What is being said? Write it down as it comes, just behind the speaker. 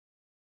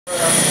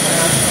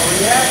a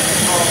reaction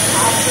called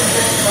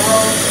oxygen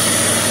corrosion.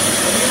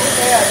 When you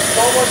add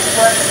so much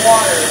fresh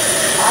water,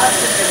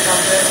 oxygen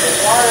comes in, the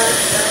water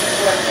turns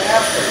into an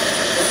acid.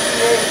 The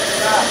pH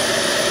drops.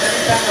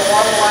 Every time the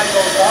water line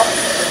goes up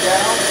or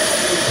down,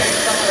 you take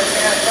some of the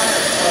cast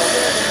iron. So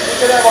you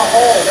could have a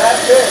hole that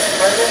big,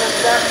 right in the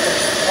section,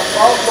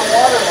 above the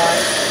water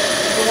line.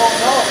 You won't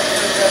know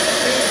because the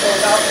steam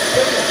goes out the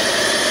chimney.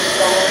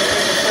 So when you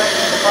take the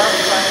section of the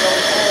barbecue, find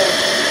those holes,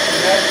 and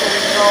that's the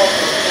result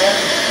of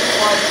adding too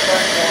much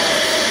fresh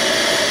water.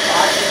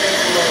 Oxygen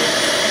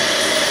corrosion.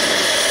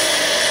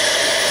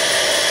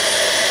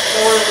 So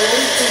we're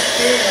releasing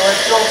steam and we're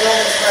still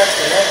building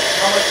pressure. That's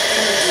how much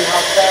energy,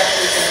 how fast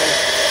we can make.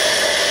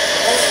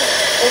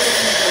 Take a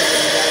deep breath,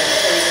 you guys, and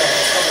show you guys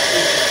a couple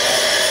pieces of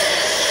that.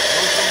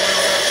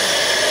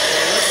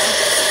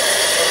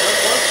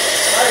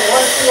 Alright, you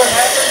want to see what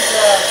happens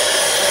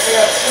if we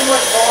have too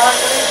much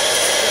velocity?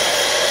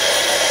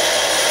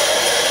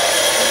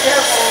 Be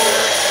careful over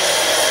there.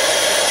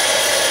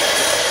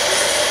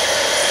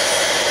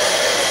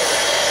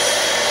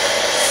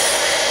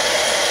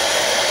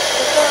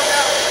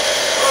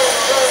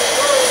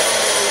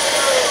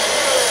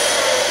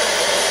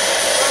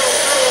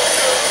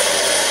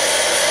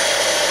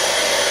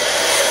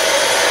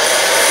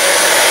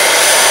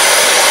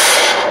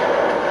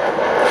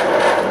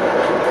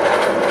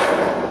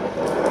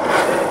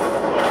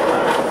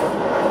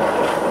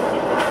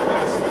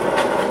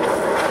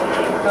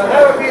 Now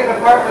that would be an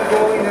apartment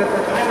building that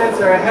the tenants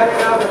are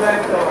heading out the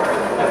back door.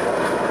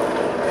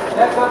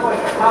 That's how much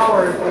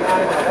power is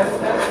behind that.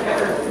 That's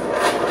energy.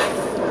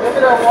 Look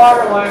at our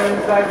water line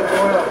inside the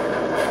boiler.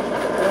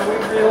 When we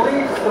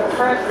release the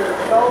pressure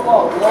so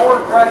low,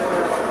 lower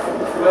pressure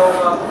will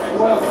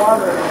boil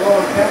water at a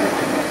lower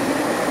temperature.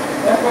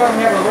 That's why we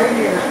have a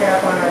radiator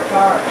cap on our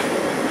car.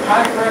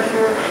 High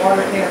pressure,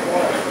 water can't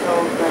boil. So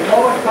the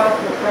lowest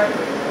possible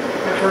pressure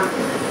converts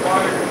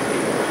water to steam.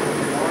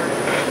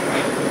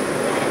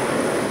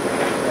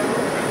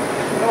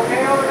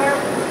 Okay over there?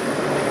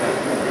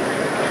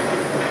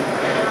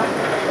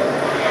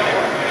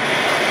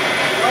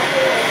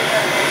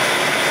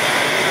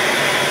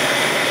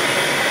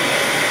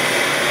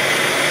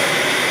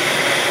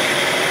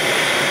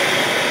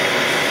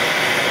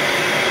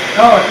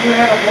 So if you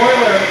had a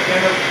boiler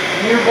and the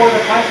near boiler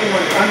piping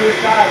was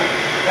undersized,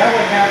 that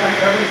would happen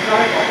every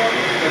cycle.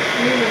 The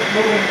steam is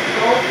moving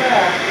so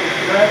fast, it's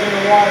grabbing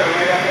the water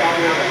right up out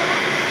of it.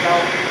 So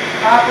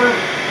copper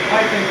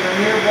piping for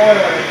near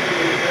boiler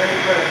is very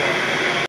critical.